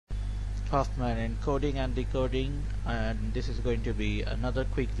Huffman Encoding and Decoding, and this is going to be another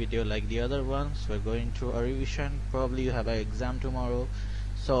quick video like the other ones. We're going through a revision. Probably you have an exam tomorrow,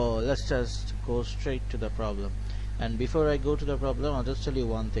 so let's just go straight to the problem. And before I go to the problem, I'll just tell you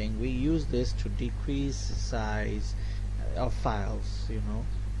one thing. We use this to decrease size of files.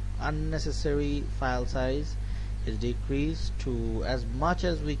 Unnecessary file size is decreased to as much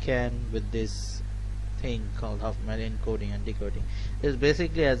as we can with this thing called Huffman Encoding and Decoding. It's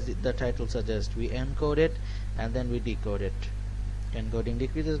basically, as the title suggests, we encode it and then we decode it. Encoding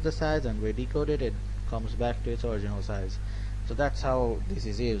decreases the size, and we decode it, it comes back to its original size. So that's how this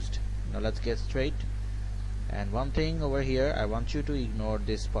is used. Now let's get straight. And one thing over here, I want you to ignore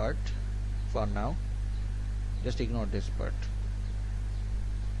this part for now. Just ignore this part.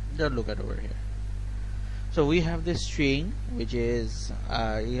 Don't look at over here. So we have this string, which is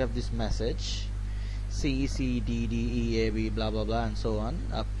you have this message C, C, D, D, E, A, B, blah blah blah, and so on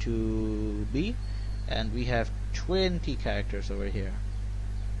up to B, and we have 20 characters over here.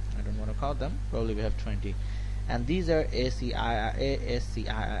 I don't want to count them. Probably we have 20, and these are ASCII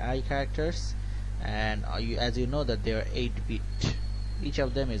characters, and as you know that they are 8-bit. Each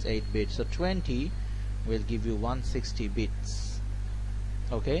of them is 8-bit, so 20 will give you 160 bits.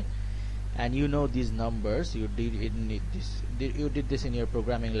 Okay, and you know these numbers. You did this in your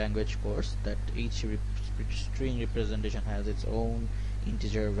programming language course, that each string representation has its own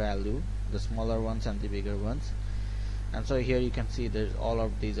integer value, the smaller ones and the bigger ones. And so here you can see there's all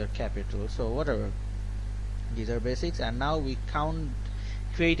of these are capital, so whatever, these are basics. And now we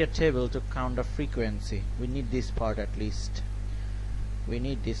create a table to count the frequency. We need this part, at least we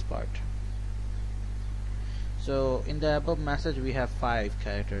need this part. So in the above message we have 5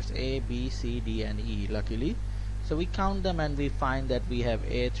 characters, A, B, C, D and E, luckily. So we count them and we find that we have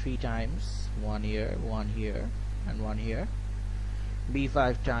A 3 times, 1 here, 1 here and 1 here. B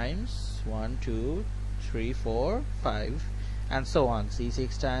 5 times, 1, 2, 3, 4, 5, and so on. C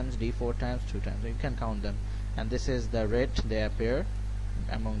 6 times, D 4 times, 2 times. So you can count them, and this is the rate they appear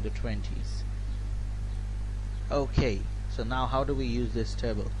among the 20s. Okay, so now how do we use this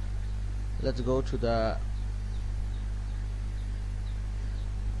table? Let's go to the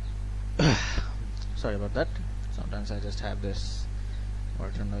sorry about that, sometimes I just have this, or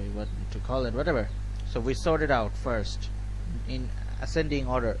I don't know what to call it, whatever. So we sort it out first in ascending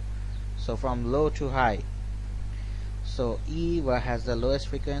order, so from low to high. So E has the lowest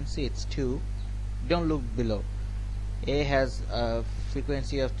frequency, it's 2. Don't look below. A has a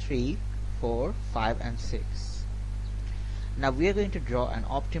frequency of 3, 4, 5 and 6. Now we are going to draw an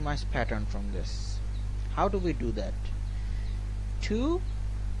optimized pattern from this. How do we do that? 2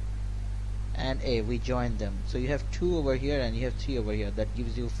 and A, we join them, so you have 2 over here and you have 3 over here. That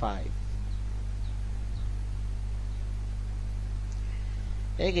gives you 5.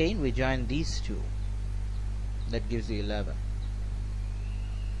 Again we join these 2, that gives you 11.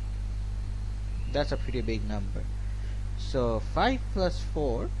 That's a pretty big number. So 5 plus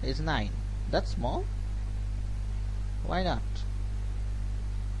 4 is 9. That's small. Why not?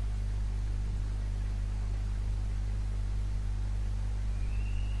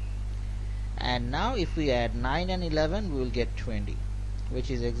 And now if we add 9 and 11, we will get 20, which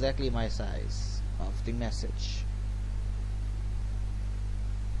is exactly my size of the message.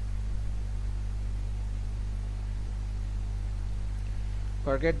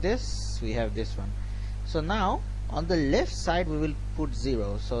 Forget this, we have this one. So now on the left side we will put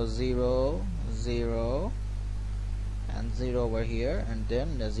 0. So 0, 0 and 0 over here, and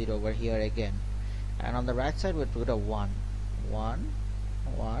then the 0 over here again. And on the right side we'll put a 1, 1,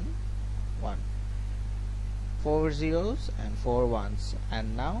 1, 1. 4 zeros and 4 ones.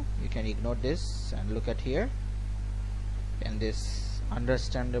 And now you can ignore this and look at here in this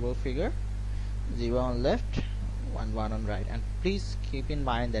understandable figure. 0 on left, 1 on right. And please keep in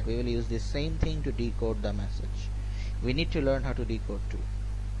mind that we will use the same thing to decode the message. We need to learn how to decode too.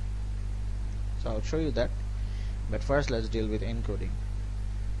 So I'll show you that, but first let's deal with encoding.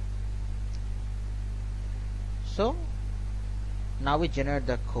 So now we generate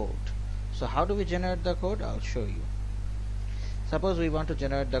the code. So how do we generate the code? I'll show you. Suppose we want to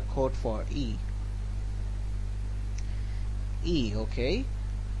generate the code for E. Okay,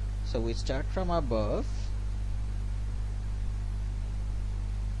 so we start from above,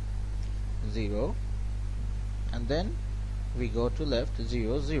 0, and then we go to left,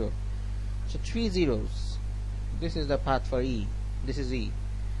 0, 0. So 3 zeros. This is the path for E. This is E.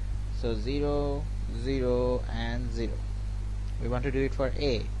 So 0, 0 and 0. We want to do it for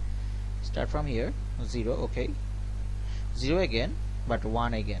A. Start from here, 0, okay, 0 again, but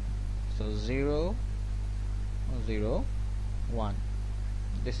 1 again. So 0, 0, 1.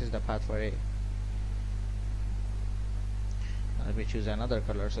 This is the path for A. Let me choose another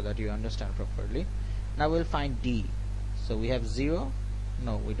color so that you understand properly. Now we'll find D. So we have 0.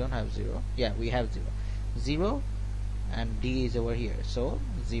 No, we don't have 0. Yeah, we have 0. 0 and D is over here. So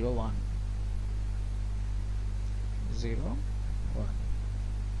 0, 1. 0, 1.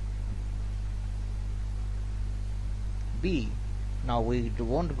 B. Now we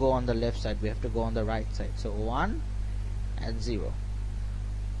won't go on the left side. We have to go on the right side. So 1 and 0.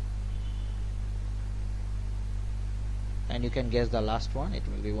 And you can guess the last one. It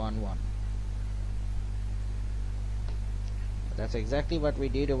will be 1, 1. That's exactly what we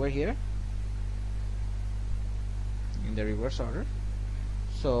did over here in the reverse order.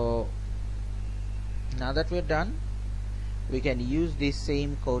 So now that we're done, we can use this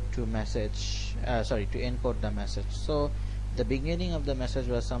same code to encode the message. So the beginning of the message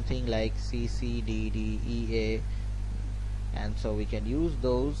was something like CCDDEA, and so we can use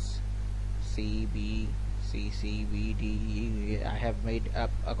those CB, CC, B, D, E. I have made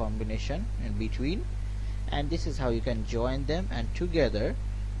up a combination in between, and this is how you can join them and together.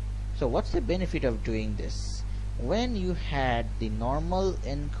 So what's the benefit of doing this? When you had the normal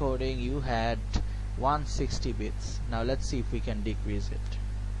encoding, you had 160 bits. Now let's see if we can decrease it.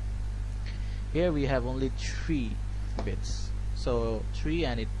 Here we have only 3 bits, so 3,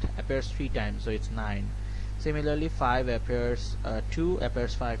 and it appears 3 times, so it's 9. Similarly 5 appears 2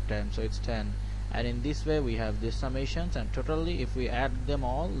 appears 5 times, so it's 10. And in this way we have these summations, and totally if we add them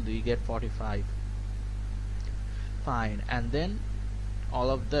all we get 45. Fine. And then all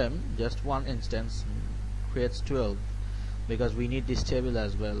of them, just one instance, creates 12, because we need this table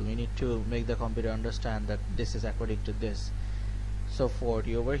as well. We need to make the computer understand that this is according to this. So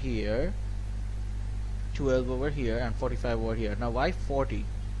 40 over here, 12 over here, and 45 over here. Now why 40?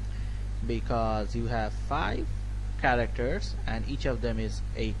 Because you have 5 characters and each of them is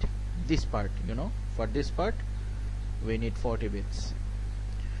 8. This part, for this part we need 40 bits,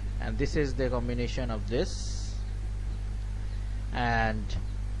 and this is the combination of this and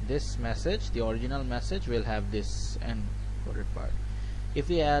this message. The original message will have this encoded part. If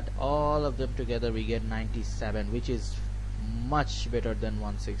we add all of them together we get 97, which is much better than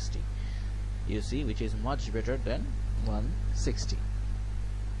 160. You see, which is much better than 160.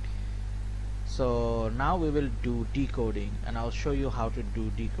 So now we will do decoding, and I'll show you how to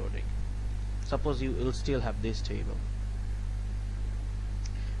do decoding. Suppose you will still have this table,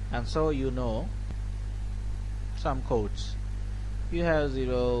 and so some codes. You have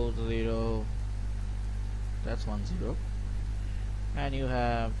 0, 0, that's 1, 0, and you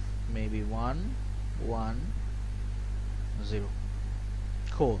have maybe 1, 1, 0.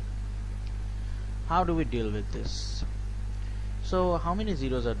 Cool. How do we deal with this? So how many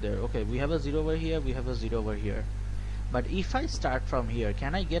zeros are there? Okay, we have a 0 over here, we have a 0 over here. But if I start from here,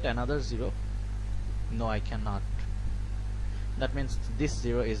 can I get another 0? No, I cannot. That means this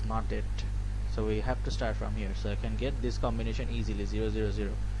 0 is not it. So we have to start from here. So I can get this combination easily, 0, 0,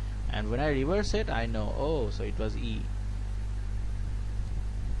 0. And when I reverse it, I know, oh, so it was E.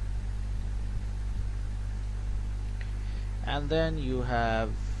 And then you have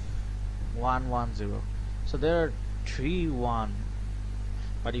 1, 1, 0. So there are 3, 1.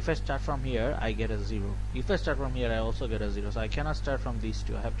 But if I start from here, I get a 0. If I start from here, I also get a 0. So I cannot start from these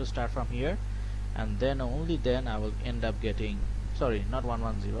two. I have to start from here, and then only then I will end up getting, sorry, not 1,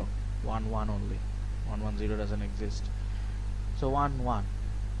 1, 0, 1, 1 only. 1, 1, 0 doesn't exist. So 1, 1.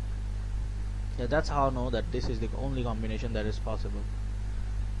 Yeah, that's how I know that this is the only combination that is possible.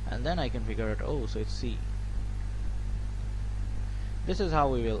 And then I can figure out, oh, so it's C. This is how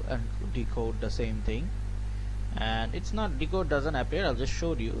we will decode the same thing. And it's not decode doesn't appear, I'll just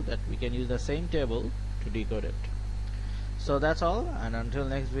showed you that we can use the same table to decode it. So that's all, and until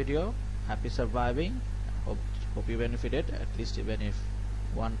next video, happy surviving. Hope you benefited, at least even if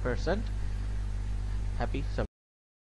 1%. Happy surviving.